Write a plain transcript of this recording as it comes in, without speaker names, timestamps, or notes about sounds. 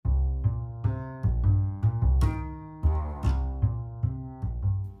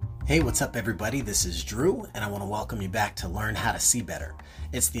Hey, what's up, everybody? This is Drew, and I want to welcome you back to Learn How to See Better.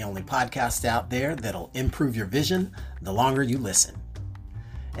 It's the only podcast out there that'll improve your vision the longer you listen.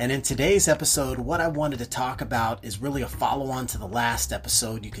 And in today's episode, what I wanted to talk about is really a follow-on to the last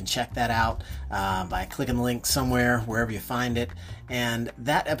episode. You can check that out by clicking the link somewhere, wherever you find it. And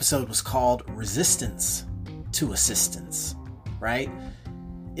that episode was called Resistance to Assistance, right?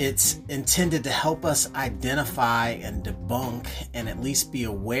 It's intended to help us identify and debunk and at least be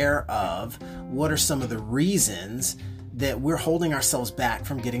aware of what are some of the reasons that we're holding ourselves back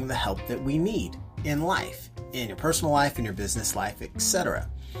from getting the help that we need in life, in your personal life, in your business life, etc.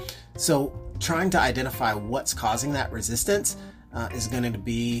 So trying to identify what's causing that resistance is going to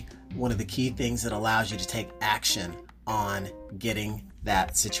be one of the key things that allows you to take action on getting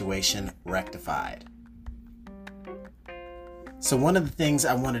that situation rectified. So one of the things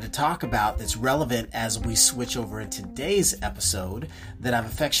I wanted to talk about that's relevant as we switch over in today's episode that I've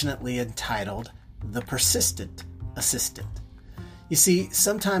affectionately entitled The Persistent Assistant. You see,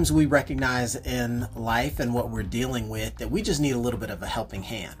 sometimes we recognize in life and what we're dealing with that we just need a little bit of a helping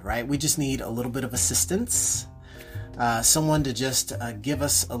hand, right? We just need a little bit of assistance, someone to just give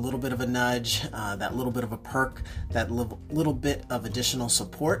us a little bit of a nudge, that little bit of a perk, that little bit of additional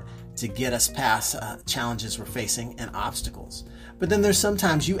support to get us past challenges we're facing and obstacles. But then there's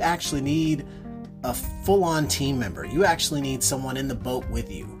sometimes you actually need a full-on team member. You actually need someone in the boat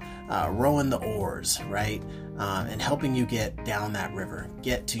with you, rowing the oars, right? And helping you get down that river,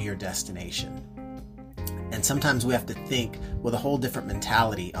 get to your destination. And sometimes we have to think with a whole different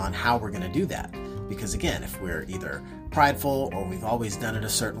mentality on how we're going to do that. Because again, if we're either prideful or we've always done it a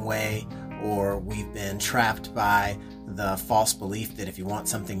certain way, or we've been trapped by the false belief that if you want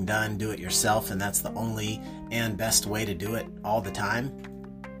something done, do it yourself, and that's the only and best way to do it all the time,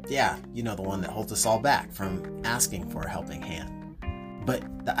 yeah, you know, the one that holds us all back from asking for a helping hand.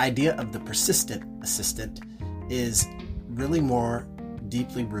 But the idea of the persistent assistant is really more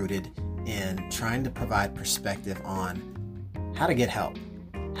deeply rooted in trying to provide perspective on how to get help,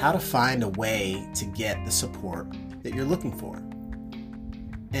 how to find a way to get the support that you're looking for.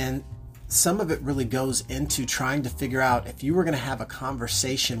 And some of it really goes into trying to figure out if you were going to have a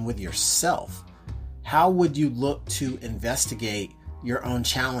conversation with yourself, how would you look to investigate your own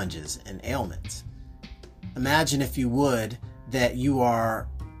challenges and ailments? Imagine, if you would, that you are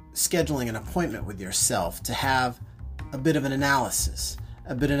scheduling an appointment with yourself to have a bit of an analysis,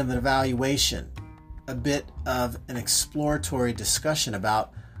 a bit of an evaluation, a bit of an exploratory discussion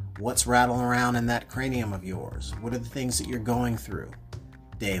about what's rattling around in that cranium of yours. What are the things that you're going through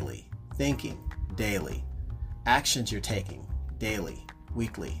daily, thinking daily, actions you're taking daily,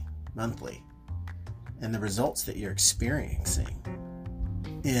 weekly, monthly, and the results that you're experiencing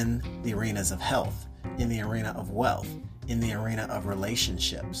in the arenas of health, in the arena of wealth, in the arena of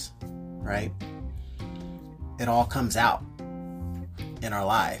relationships, right? It all comes out in our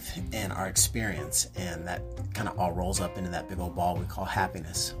life and our experience, and that kind of all rolls up into that big old ball we call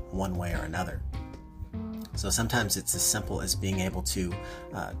happiness, one way or another. So sometimes it's as simple as being able to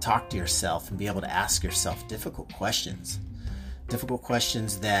talk to yourself and be able to ask yourself difficult questions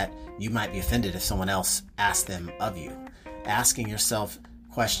that you might be offended if someone else asked them of you. Asking yourself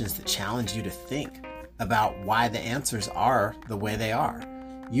questions that challenge you to think about why the answers are the way they are.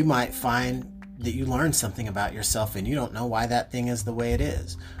 You might find that you learn something about yourself and you don't know why that thing is the way it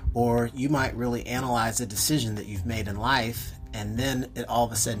is. Or you might really analyze a decision that you've made in life, and then it all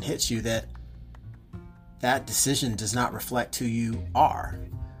of a sudden hits you that that decision does not reflect who you are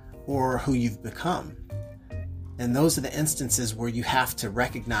or who you've become. And those are the instances where you have to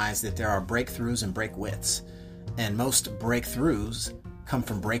recognize that there are breakthroughs and breakwiths. And most breakthroughs come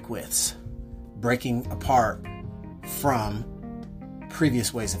from breakwiths, breaking apart from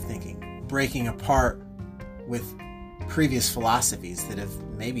previous ways of thinking, breaking apart with previous philosophies that have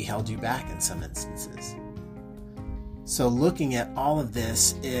maybe held you back in some instances. So looking at all of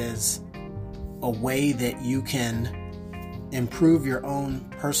this is a way that you can improve your own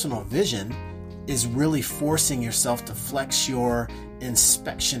personal vision is really forcing yourself to flex your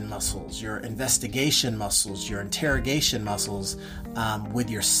inspection muscles, your investigation muscles, your interrogation muscles with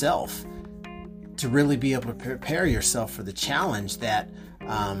yourself to really be able to prepare yourself for the challenge that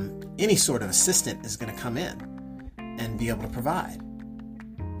any sort of assistant is going to come in and be able to provide.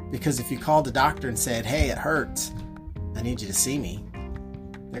 Because if you called the doctor and said, "Hey, it hurts, I need you to see me,"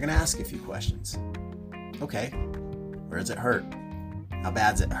 they're going to ask you a few questions. Okay, where does it hurt? How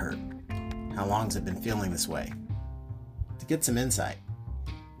bad's it hurt? How long's it been feeling this way? To get some insight.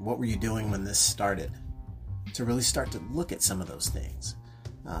 What were you doing when this started? to really start to look at some of those things.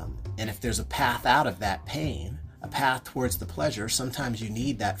 And if there's a path out of that pain, a path towards the pleasure, sometimes you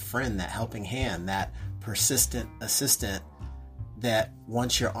need that friend, that helping hand, that persistent assistant that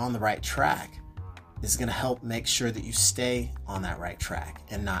once you're on the right track is going to help make sure that you stay on that right track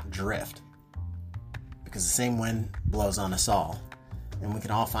and not drift. Because the same wind blows on us all, and we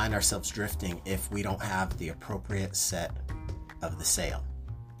can all find ourselves drifting if we don't have the appropriate set of the sail.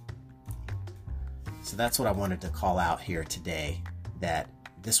 So that's what I wanted to call out here today, that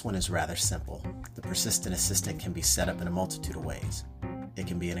this one is rather simple. The persistent assistant can be set up in a multitude of ways. It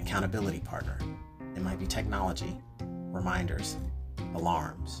can be an accountability partner. It might be technology, reminders,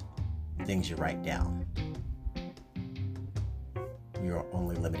 alarms, things you write down. You're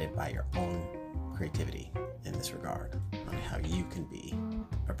only limited by your own creativity in this regard on how you can be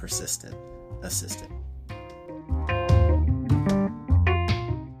a persistent assistant.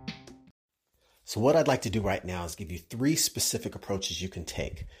 So what I'd like to do right now is give you 3 specific approaches you can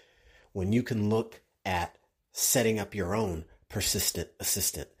take when you can look at setting up your own persistent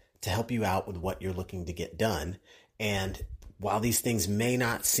assistant to help you out with what you're looking to get done. And while these things may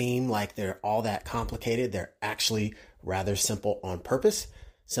not seem like they're all that complicated, they're actually rather simple on purpose.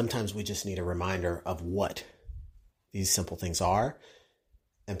 Sometimes we just need a reminder of what these simple things are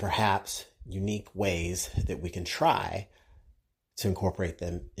and perhaps unique ways that we can try to incorporate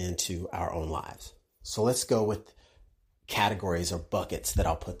them into our own lives. So let's go with categories or buckets that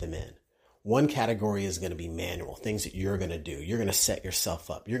I'll put them in. One category is going to be manual, things that you're going to do. You're going to set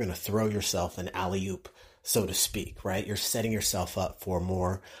yourself up. You're going to throw yourself an alley-oop, so to speak, right? You're setting yourself up for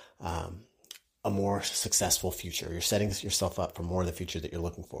a more successful future. You're setting yourself up for more of the future that you're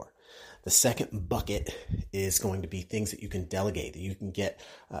looking for. The second bucket is going to be things that you can delegate, that you can get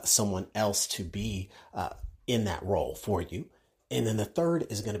someone else to be in that role for you. And then the third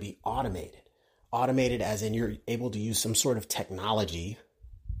is going to be automated. Automated as in you're able to use some sort of technology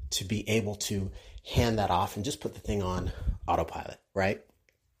to be able to hand that off and just put the thing on autopilot, right?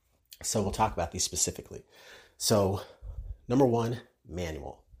 So we'll talk about these specifically. So number 1,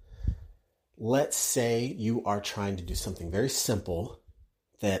 manual. Let's say you are trying to do something very simple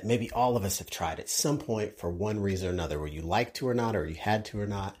that maybe all of us have tried at some point for one reason or another, where you like to or not, or you had to or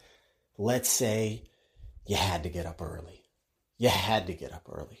not. Let's say you had to get up early. You had to get up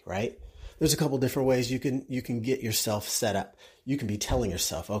early, right? There's a couple different ways you can get yourself set up. You can be telling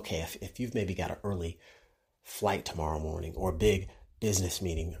yourself, okay, if you've maybe got an early flight tomorrow morning or a big business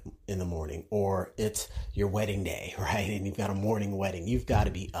meeting in the morning, or it's your wedding day, right? And you've got a morning wedding, you've got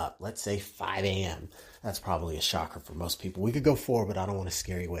to be up, let's say 5 a.m. That's probably a shocker for most people. We could go 4, but I don't want to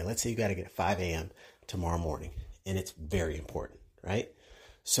scare you away. Let's say you got to get at 5 a.m. tomorrow morning, and it's very important, right?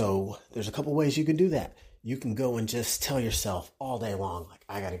 So there's a couple ways you can do that. You can go and just tell yourself all day long, like,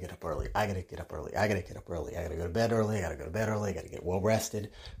 I got to get up early. I got to get up early. I got to get up early. I got to go to bed early. I got to go to bed early. I got to get well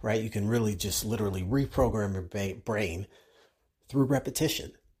rested, right? You can really just literally reprogram your brain through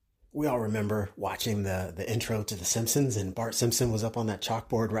repetition. We all remember watching the intro to The Simpsons, and Bart Simpson was up on that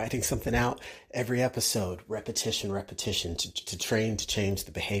chalkboard writing something out every episode. Repetition to train to change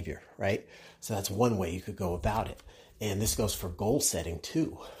the behavior, right? So that's one way you could go about it. And this goes for goal setting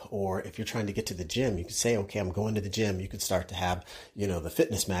too. Or if you're trying to get to the gym, you could say, okay, I'm going to the gym. You could start to have, the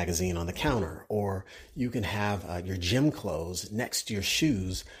fitness magazine on the counter, or you can have your gym clothes next to your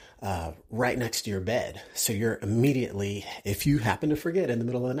shoes, right next to your bed. So you're immediately, if you happen to forget in the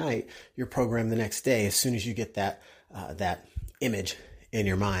middle of the night, you're programmed the next day. As soon as you get that image in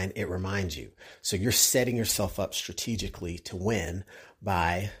your mind, it reminds you. So you're setting yourself up strategically to win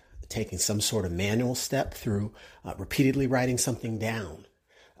by taking some sort of manual step through repeatedly writing something down.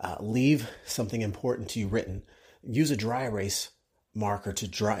 Leave something important to you written. Use a dry erase marker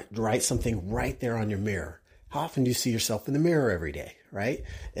to write something right there on your mirror. How often do you see yourself in the mirror every day, right?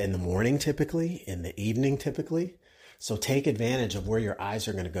 In the morning, typically, in the evening, typically. So take advantage of where your eyes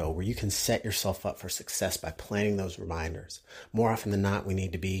are going to go, where you can set yourself up for success by planning those reminders. More often than not, we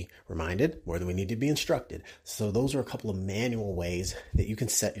need to be reminded more than we need to be instructed. So those are a couple of manual ways that you can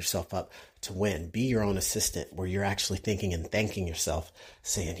set yourself up to win. Be your own assistant, where you're actually thinking and thanking yourself,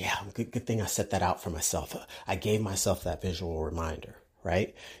 saying, yeah, good thing I set that out for myself. I gave myself that visual reminder.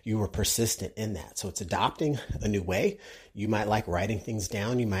 Right? You were persistent in that. So it's adopting a new way. You might like writing things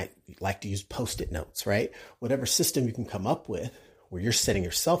down. You might like to use Post-it notes, right? Whatever system you can come up with where you're setting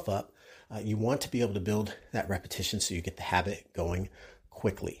yourself up, you want to be able to build that repetition so you get the habit going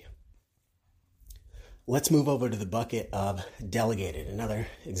quickly. Let's move over to the bucket of delegated, another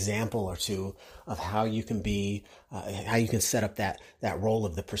example or two of how you can be, how you can set up that role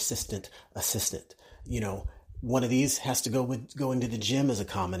of the persistent assistant. One of these has to go with going to the gym as a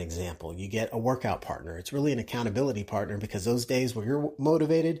common example. You get a workout partner. It's really an accountability partner, because those days where you're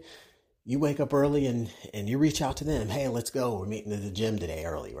motivated, You wake up early and you reach out to them. Hey, let's go. We're meeting at the gym today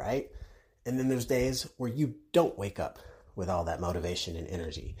early, right? And then there's days where you don't wake up with all that motivation and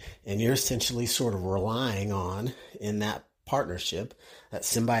energy. And you're essentially sort of relying on, in that partnership, that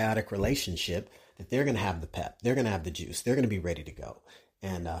symbiotic relationship, that they're going to have the pep, they're going to have the juice, they're going to be ready to go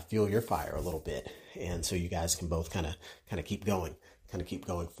and fuel your fire a little bit. And so you guys can both kind of keep going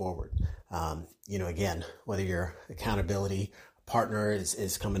forward. Again, whether your accountability partner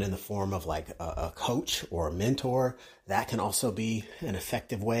is coming in the form of like a coach or a mentor, that can also be an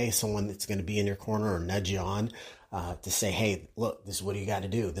effective way, someone that's going to be in your corner or nudge you on to say, hey, look, this is what you got to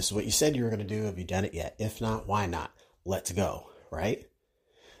do. This is what you said you were going to do. Have you done it yet? If not, why not? Let's go, right?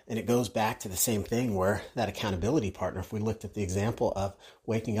 And it goes back to the same thing where that accountability partner, if we looked at the example of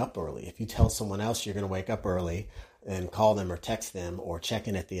waking up early, if you tell someone else you're going to wake up early and call them or text them or check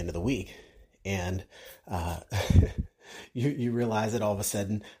in at the end of the week, and you realize that all of a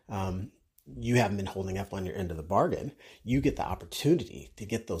sudden you haven't been holding up on your end of the bargain, you get the opportunity to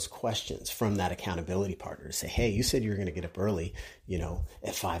get those questions from that accountability partner to say, hey, you said you were going to get up early,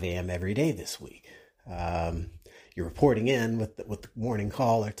 at 5 a.m. every day this week. You're reporting in with the morning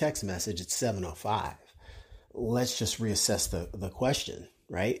call or text message at 7:05. Let's just reassess the question,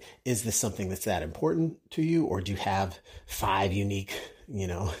 right? Is this something that's that important to you, or do you have 5 unique,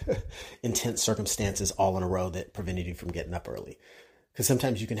 intense circumstances all in a row that prevented you from getting up early? Because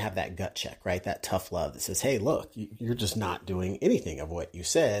sometimes you can have that gut check, right? That tough love that says, hey, look, you're just not doing anything of what you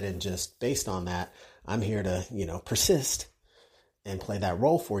said. And just based on that, I'm here to, persist and play that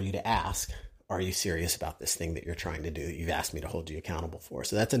role for you to ask, are you serious about this thing that you're trying to do that you've asked me to hold you accountable for?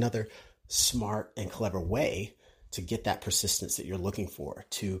 So that's another smart and clever way to get that persistence that you're looking for,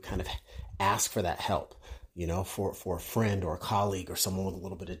 to kind of ask for that help, for a friend or a colleague or someone with a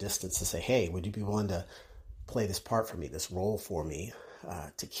little bit of distance to say, hey, would you be willing to play this part for me, this role for me,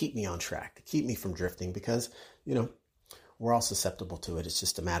 to keep me on track, to keep me from drifting? Because, we're all susceptible to it. It's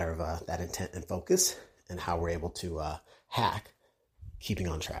just a matter of that intent and focus and how we're able to hack keeping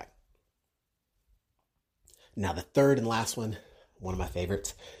on track. Now, the third and last one of my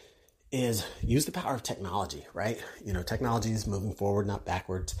favorites, is use the power of technology, right? Technology is moving forward, not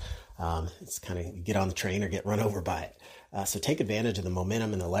backwards. It's kind of get on the train or get run over by it. So take advantage of the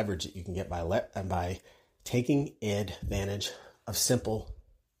momentum and the leverage that you can get by taking advantage of simple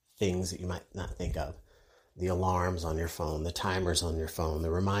things that you might not think of. The alarms on your phone, the timers on your phone,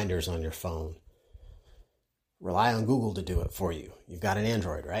 the reminders on your phone. Rely on Google to do it for you. You've got an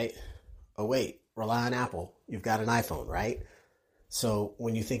Android, right? Oh, wait, rely on Apple. You've got an iPhone, right? So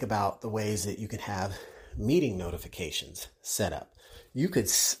when you think about the ways that you can have meeting notifications set up, you could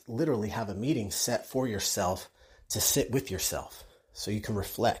literally have a meeting set for yourself to sit with yourself so you can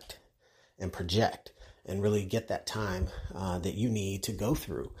reflect and project and really get that time that you need to go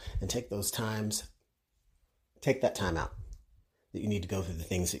through and take that time out that you need to go through the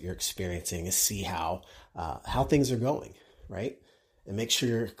things that you're experiencing and see how things are going, right? And make sure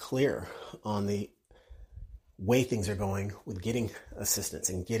you're clear on the way things are going with getting assistance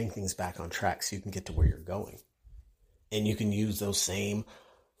and getting things back on track so you can get to where you're going. And you can use those same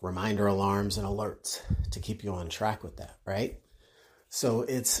reminder alarms and alerts to keep you on track with that, right? So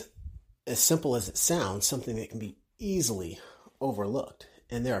it's as simple as it sounds, something that can be easily overlooked.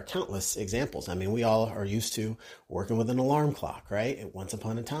 And there are countless examples. I mean, we all are used to working with an alarm clock, right? At once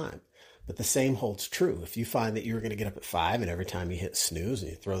upon a time. But the same holds true. If you find that you're going to get up at 5 and every time you hit snooze and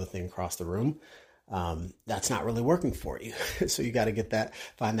you throw the thing across the room, that's not really working for you. So you got to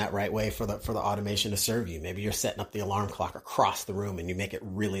find that right way for the automation to serve you. Maybe you're setting up the alarm clock across the room and you make it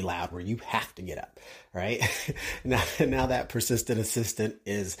really loud where you have to get up, right? Now that persistent assistant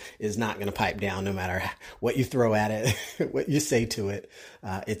is not going to pipe down no matter what you throw at it, what you say to it.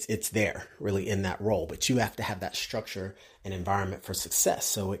 It's there really in that role, but you have to have that structure and environment for success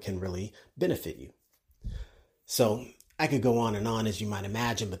so it can really benefit you. So I could go on and on, as you might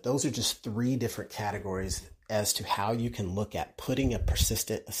imagine, but those are just 3 different categories as to how you can look at putting a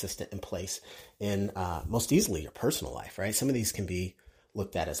persistent assistant in place in most easily your personal life, right? Some of these can be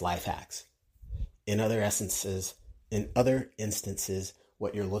looked at as life hacks. In other instances,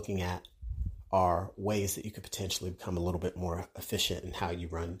 what you're looking at are ways that you could potentially become a little bit more efficient in how you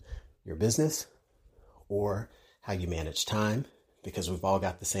run your business or how you manage time, because we've all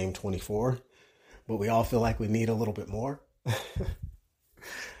got the same 24. But we all feel like we need a little bit more.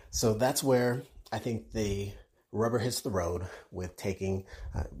 So that's where I think the rubber hits the road with taking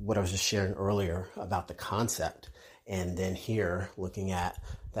what I was just sharing earlier about the concept, and then here looking at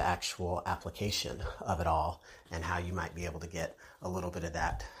the actual application of it all and how you might be able to get a little bit of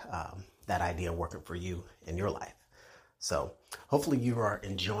that idea working for you in your life. So hopefully you are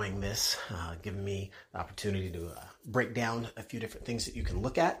enjoying this, giving me the opportunity to break down a few different things that you can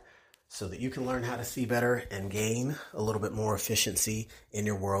look at so that you can learn how to see better and gain a little bit more efficiency in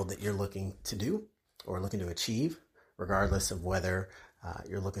your world that you're looking to do or looking to achieve, regardless of whether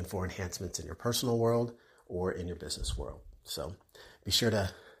you're looking for enhancements in your personal world or in your business world. So be sure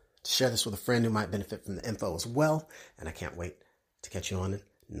to share this with a friend who might benefit from the info as well. And I can't wait to catch you on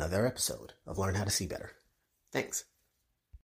another episode of Learn How to See Better. Thanks.